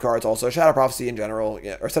does mill some cards also. Shadow Prophecy in general,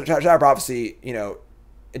 yeah, or Shadow Prophecy,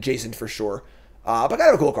 adjacent for sure. But kind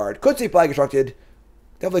of a cool card. Could see play constructed.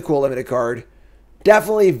 Definitely cool limited card.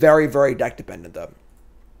 Definitely very, very deck dependent though.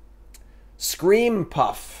 Scream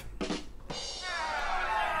Puff.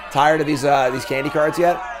 Tired of these candy cards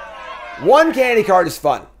yet? 1 candy card is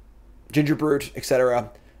fun. Ginger Brute,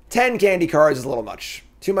 etc. 10 candy cards is a little much.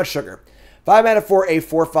 Too much sugar. 5 mana for a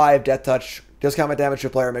 4/5 Death Touch. Does combat damage to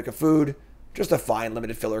a player, make a food. Just a fine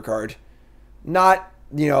limited filler card. Not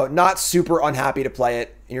super unhappy to play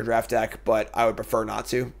it in your draft deck, but I would prefer not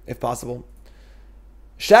to, if possible.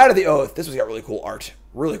 Shadow the Oath. This one's got really cool art.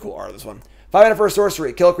 Really cool art, this one. 5 mana for a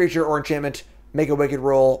sorcery. Kill a creature or enchantment. Make a wicked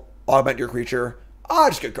roll. Augment your creature.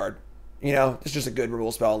 Just a good card. It's just a good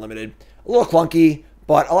removal spell, limited. A little clunky,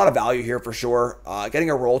 but a lot of value here for sure.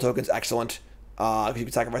 Getting a roll token's excellent. Because you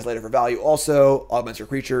can sacrifice later for value. Also, augments your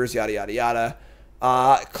creatures, yada, yada, yada.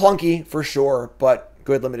 Clunky for sure, but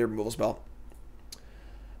good limited removal spell.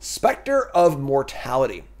 Spectre of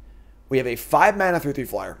Mortality. We have a 5-mana 3/3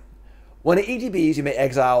 flyer. When it ETBs, you may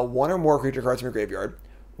exile one or more creature cards from your graveyard.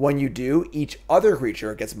 When you do, each other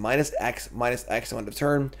creature gets -X at end of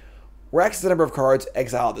turn, where X is the number of cards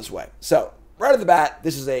exiled this way. So, right off the bat,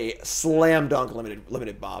 this is a slam dunk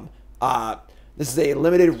limited bomb. This is a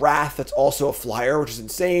limited Wrath that's also a flyer, which is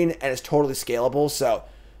insane and is totally scalable. So,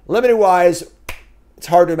 limited-wise, it's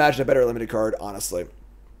hard to imagine a better limited card, honestly.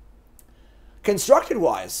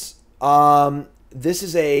 Constructed-wise, this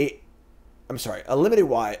is a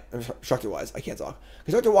limited-wise, constructed-wise, I can't talk.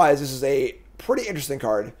 Constructed-wise, this is a pretty interesting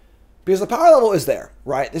card because the power level is there,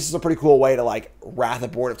 right? This is a pretty cool way to, like, Wrath a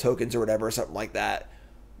board of tokens or whatever, something like that.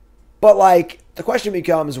 But, like, the question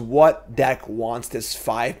becomes, what deck wants this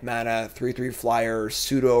 5-mana, 3/3 flyer,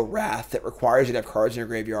 pseudo-Wrath that requires you to have cards in your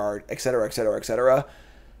graveyard, etc., etc., etc.?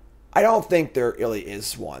 I don't think there really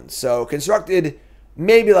is one. So, Constructed,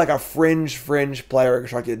 maybe like a fringe player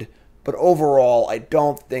Constructed, but overall, I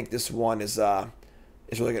don't think this one is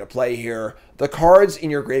really going to play here. The cards in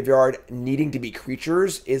your graveyard needing to be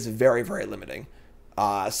creatures is very, very limiting.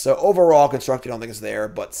 So, overall, Constructed, I don't think it's there,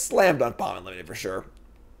 but slam dunk bomb and limited for sure.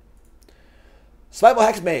 Survival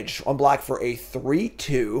Hex Mage on black for a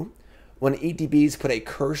 3/2. When ETBs, put a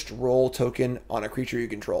Cursed Roll token on a creature you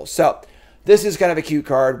control. So, this is kind of a cute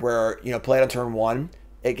card where, play it on turn 1.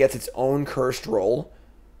 It gets its own Cursed Roll,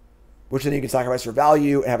 which then you can sacrifice for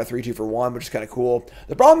value and have a 3/2 for 1, which is kind of cool.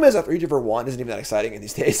 The problem is a 3/2 for 1 isn't even that exciting in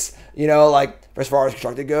these days, like, as far as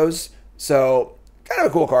Constructed goes. So, kind of a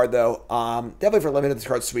cool card, though. Definitely for limited, this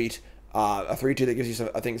card's sweet. A 3/2 that gives you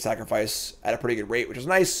I think, sacrifice at a pretty good rate, which is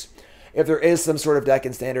nice. If there is some sort of deck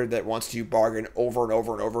in Standard that wants to bargain over and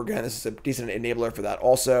over and over again, this is a decent enabler for that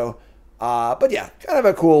also. But yeah, kind of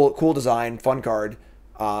a cool design, fun card.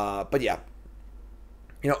 But yeah,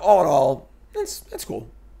 all in all, that's cool.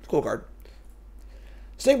 It's a cool card.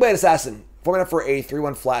 Stingblade Assassin, 4-mana for a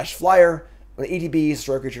 3/1 flash flyer. When the ETB,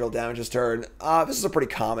 destroy creature deal damage this turn. This is a pretty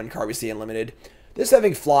common card we see in Limited. This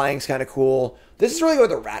having flying is kind of cool. This is really good with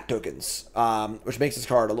the rat tokens, which makes this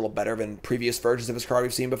card a little better than previous versions of this card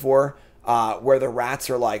we've seen before, where the rats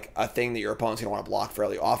are like a thing that your opponent's going to want to block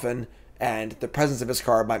fairly often, and the presence of this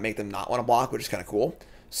card might make them not want to block, which is kind of cool.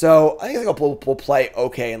 So I think will play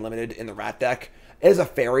okay and Limited in the rat deck. It is a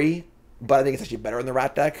fairy, but I think it's actually better in the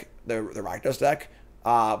rat deck, the Rakdos deck.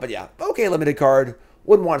 But yeah, okay, Limited card.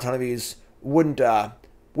 Wouldn't want a ton of these. Wouldn't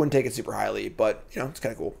take it super highly, but it's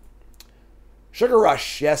kind of cool. Sugar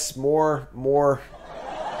Rush, yes, more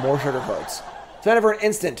sugar cards. So for an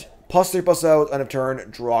instant, +3/+0, end of turn,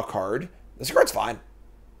 draw a card. This card's fine.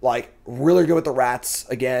 Like, really good with the rats.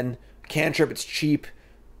 Again, cantrip, it's cheap.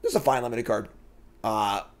 This is a fine limited card.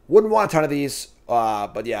 Wouldn't want a ton of these,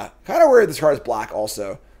 but yeah, kind of weird this card is black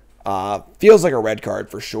also. Feels like a red card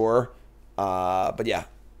for sure. But yeah,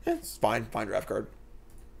 it's fine draft card.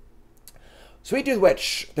 Sweet Tooth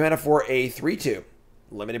Witch, 3-mana for a 3/2.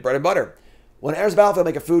 Limited bread and butter. When it enters the battlefield,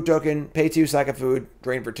 make a food token, pay 2, sack a food,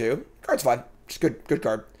 drain for 2. Card's fine. Just good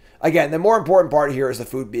card. Again, the more important part here is the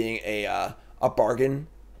food being a bargain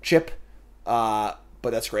chip. But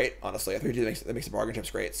that's great, honestly. A 3/2 that makes the bargain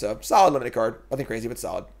chips great. So, solid limited card. Nothing crazy, but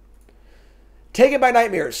solid. Taken by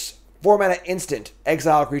Nightmares. 4-mana instant.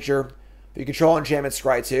 Exile creature. If you control enchantment,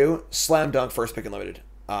 scry 2. Slam dunk, first pick and limited.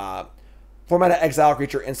 4-mana exile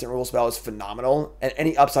creature instant rule spell is phenomenal. And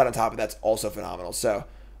any upside on top of that's also phenomenal. So,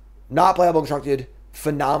 not playable constructed.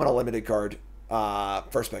 Phenomenal limited card.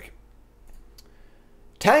 First pick.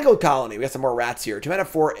 Tangled Colony. We got some more rats here. 2-mana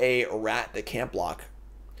for a rat that can't block.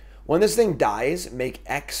 When this thing dies, make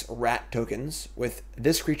X rat tokens with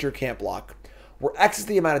this creature can't block, where X is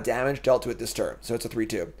the amount of damage dealt to it this turn. So it's a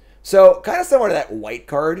 3/2. So kind of similar to that white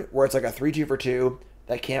card, where it's like a 3/2 for 2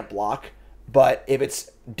 that can't block. But if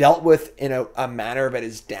it's dealt with in a manner that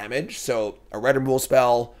is damage, so a red removal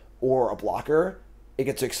spell or a blocker, it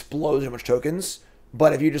gets to explode so much tokens.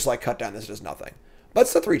 But if you just like cut down this, it does nothing. But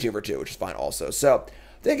it's a 3/2 for 2, which is fine also. So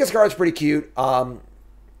I think this card's pretty cute.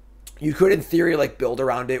 You could, in theory, like build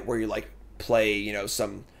around it where you like play,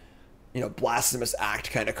 some, blasphemous act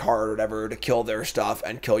kind of card or whatever to kill their stuff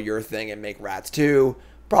and kill your thing and make rats too.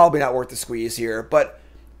 Probably not worth the squeeze here, but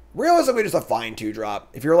realistically, just a fine 2-drop.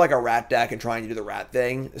 If you're like a rat deck and trying to do the rat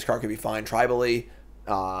thing, this card could be fine tribally.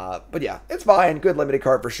 But yeah, it's fine. Good limited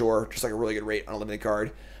card for sure. Just like a really good rate on a limited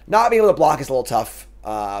card. Not being able to block is a little tough,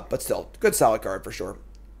 but still, good solid card for sure.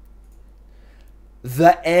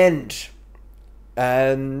 The End.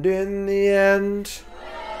 And in the end,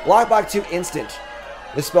 black 2 instant.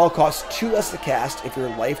 This spell costs 2 less to cast if your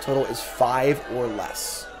life total is 5 or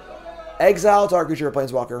less. Exile target creature or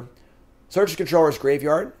planeswalker. Search the controller's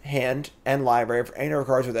graveyard, hand, and library for any number of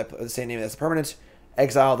cards with the same name as the permanent,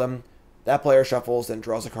 exile them. That player shuffles, then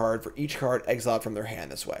draws a card for each card exiled from their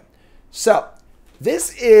hand this way. So,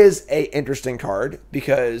 this is a interesting card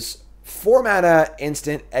because 4 mana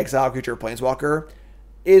instant exile creature planeswalker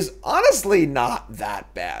is honestly not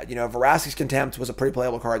that bad. You know, Vraska's Contempt was a pretty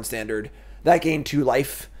playable card in Standard. That gained 2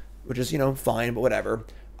 life, which is, you know, fine, but whatever.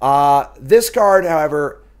 This card,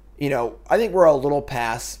 however, you know, I think we're a little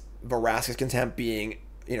past Vraska's Contempt being,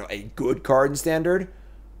 you know, a good card in Standard,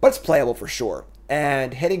 but it's playable for sure.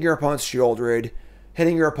 And hitting your opponent's Shieldred,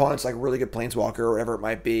 hitting your opponent's like really good Planeswalker or whatever it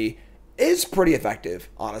might be, is pretty effective,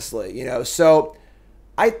 honestly. You know, so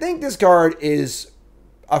I think this card is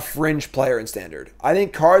a fringe player in Standard. I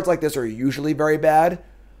think cards like this are usually very bad.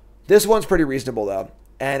 This one's pretty reasonable though,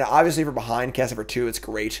 and obviously for behind, cast it for 2, it's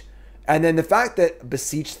great. And then the fact that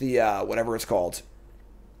Beseech the whatever it's called,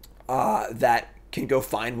 that can go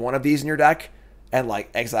find one of these in your deck and like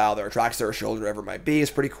exile their Atraxa or Shield, whatever it might be,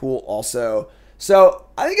 is pretty cool also. So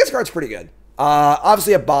I think this card's pretty good.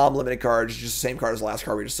 Obviously a bomb limited card, it's just the same card as the last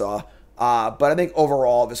card we just saw. But I think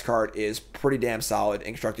overall this card is pretty damn solid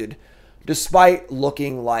and constructed, despite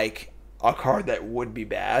looking like a card that would be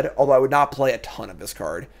bad. Although I would not play a ton of this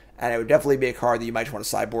card, and it would definitely be a card that you might want to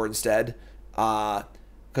sideboard instead. Because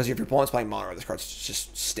if your opponent's playing mono, this card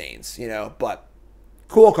just stains, you know. But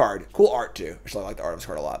cool card, cool art too. Actually, I like the art of this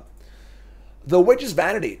card a lot. The Witch's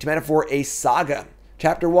Vanity, 2 mana for a Saga.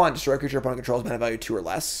 Chapter 1, destroy a creature opponent controls, mana value 2 or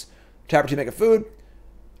less. Chapter 2, make a food.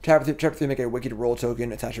 Chapter 3, make a Wicked Roll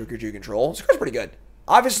token attached to a creature you control. This card's pretty good.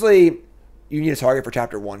 Obviously, you need a target for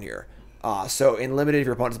Chapter 1 here. So in limited, if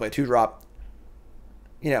your opponent's play 2-drop,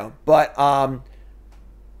 you know, but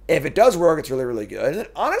if it does work, it's really, really good. And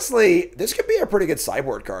honestly, this could be a pretty good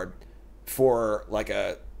sideboard card for like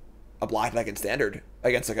a black deck in Standard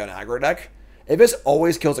against like an aggro deck. If this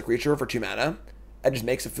always kills a creature for 2 mana and just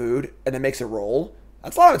makes a food and then makes a roll,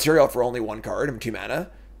 that's a lot of material for only 1 card and 2 mana.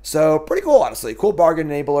 So pretty cool, honestly. Cool bargain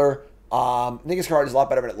enabler. I think this card is a lot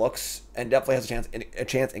better than it looks and definitely has a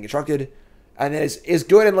chance in Constructed. And then is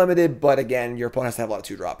good and limited, but again, your opponent has to have a lot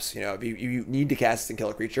of 2-drops. You know, if you need to cast and kill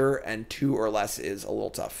a creature, and 2 or less is a little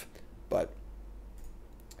tough. But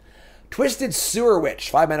Twisted Sewer Witch,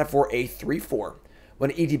 5 mana for a 3/4.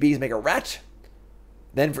 When ETBs, make a rat.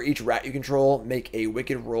 Then for each rat you control, make a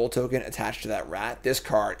Wicked Roll token attached to that rat. This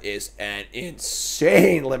card is an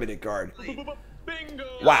insane limited card. Bingo!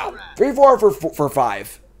 Wow. 3/4 for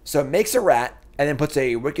 5. So it makes a rat and then puts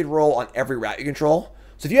a Wicked Roll on every rat you control.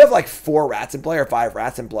 So if you have like 4 rats in play or 5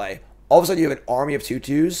 rats in play, all of a sudden you have an army of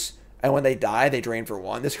 2/2s, and when they die, they drain for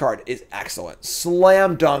 1. This card is excellent.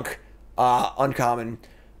 Slam dunk, uncommon.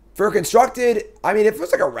 For Constructed, I mean, if it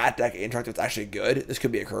was like a rat deck in Constructed, it's actually good. This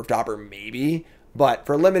could be a curve topper, maybe. But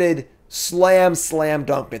for limited, slam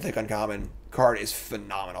dunk mythic uncommon card is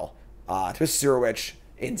phenomenal. Twisted Sewer Witch,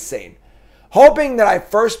 insane. Hoping that I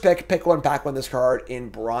first pick one, pack one this card in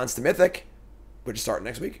Bronze to Mythic, which is starting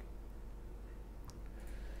next week.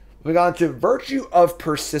 Moving on to Virtue of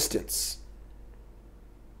Persistence.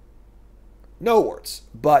 No words,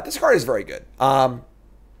 but this card is very good. 5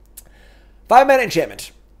 mana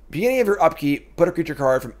enchantment. Beginning of your upkeep, put a creature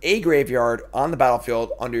card from a graveyard on the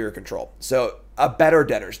battlefield under your control. So a better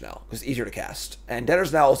Debtor's Knell, because it's easier to cast. And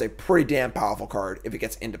Debtor's Knell is a pretty damn powerful card if it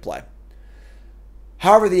gets into play.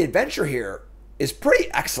 However, the adventure here is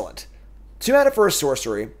pretty excellent. 2 mana for a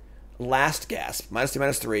sorcery, Last Gasp, -2,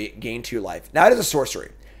 -3, gain 2 life. Now it is a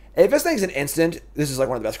sorcery. If this thing's an instant, this is like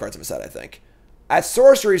one of the best cards in the set, I think. At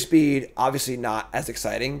sorcery speed, obviously not as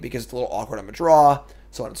exciting because it's a little awkward on the draw,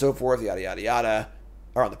 so on and so forth, yada yada yada,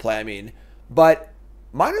 or on the play, I mean. But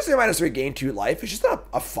 -2, -3, gain 2 life is just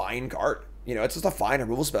a fine card. You know, it's just a fine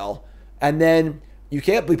removal spell. And then you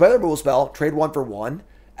play the removal spell, trade 1 for 1,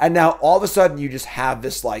 and now all of a sudden you just have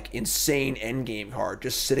this like insane endgame card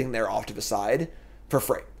just sitting there off to the side for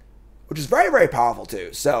free, which is very, very powerful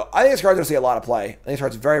too. So I think this card's going to see a lot of play. I think this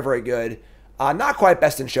card's very, very good. Not quite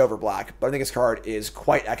best in show for black, but I think this card is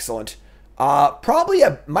quite excellent. Probably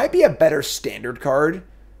might be a better standard card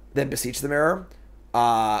than Beseech the Mirror,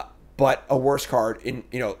 but a worse card in,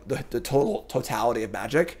 you know, the totality of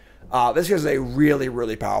Magic. This is a really,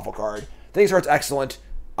 really powerful card. I think this card's excellent.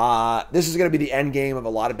 This is going to be the end game of a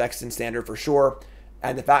lot of decks in standard for sure.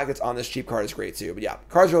 And the fact that it's on this cheap card is great too. But yeah,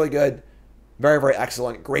 card's really good. Very, very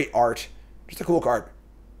excellent. Great art. Just a cool card.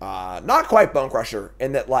 Not quite Bone Crusher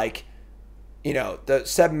in that, like, you know, the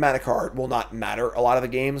 7 mana card will not matter a lot of the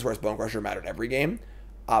games, whereas Bone Crusher mattered every game.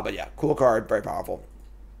 But yeah, cool card. Very powerful.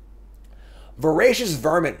 Voracious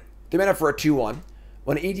Vermin. 3 mana for a 2/1.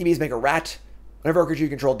 When ETBs, make a rat. Whenever a creature you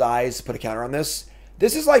control dies, put a counter on this.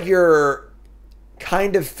 This is like your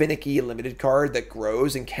kind of finicky limited card that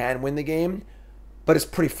grows and can win the game, but but it's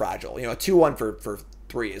pretty fragile. You know, a 2/1 for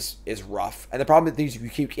 3 is rough. And the problem is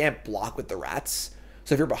you can't block with the rats.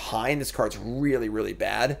 So if you're behind, this card's really, really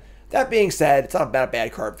bad. That being said, it's not a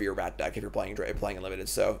bad card for your rat deck if you're playing Unlimited.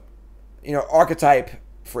 So, you know, archetype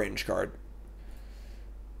fringe card.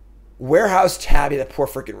 Warehouse Tabby, that poor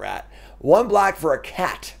freaking rat. 1 black for a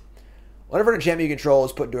cat. Whenever an enchantment you control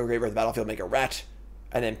is put into a graveyard of the battlefield, make a rat,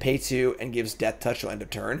 and then pay 2 and gives death touch till end of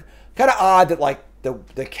turn. Kind of odd that like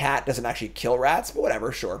the cat doesn't actually kill rats, but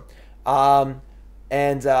whatever, sure. Obviously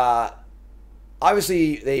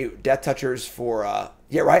they death touchers for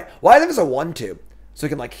yeah, right. Why well, is a 1/2? So it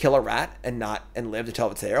can like kill a rat and live to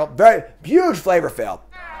tell its tale. Very huge flavor fail.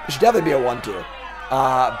 It should definitely be a 1/2.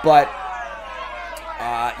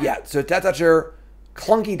 Yeah, so Death Toucher,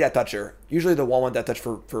 clunky Death Toucher. Usually the 1/1 Death Touch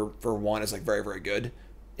for 1 is like very, very good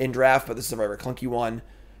in draft, but this is a very, very clunky one.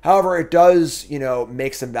 However, it does, you know,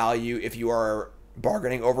 make some value if you are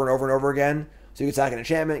bargaining over and over and over again. So you can sack an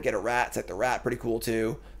enchantment, get a rat, set the rat, pretty cool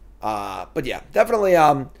too. But yeah, definitely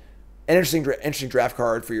an interesting draft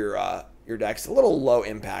card for your decks. A little low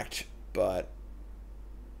impact, but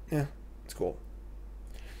yeah, it's cool.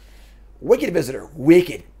 Wicked Visitor,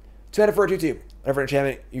 Wicked. 2 mana for a 2/2. Whenever an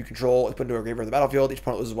enchantment you control is put into a graveyard of the battlefield, each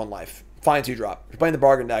opponent loses 1 life. Fine 2-drop. If you're playing the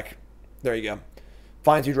bargain deck, there you go.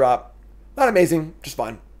 Fine 2-drop. Not amazing, just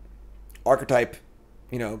fine. Archetype,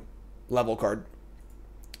 you know, level card.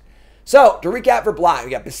 So, to recap for black, we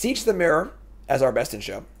got Beseech the Mirror as our best in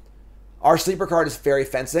show. Our sleeper card is Fairy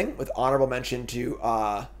Fencing with honorable mention to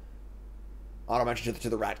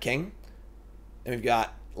the Rat King. And we've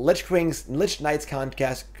got Lich Knight's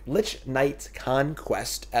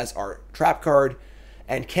Conquest as our trap card,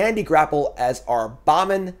 and Candy Grapple as our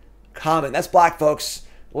Bombin Common. That's black, folks.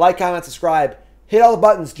 Like, comment, subscribe, hit all the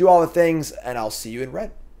buttons, do all the things, and I'll see you in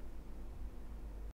red.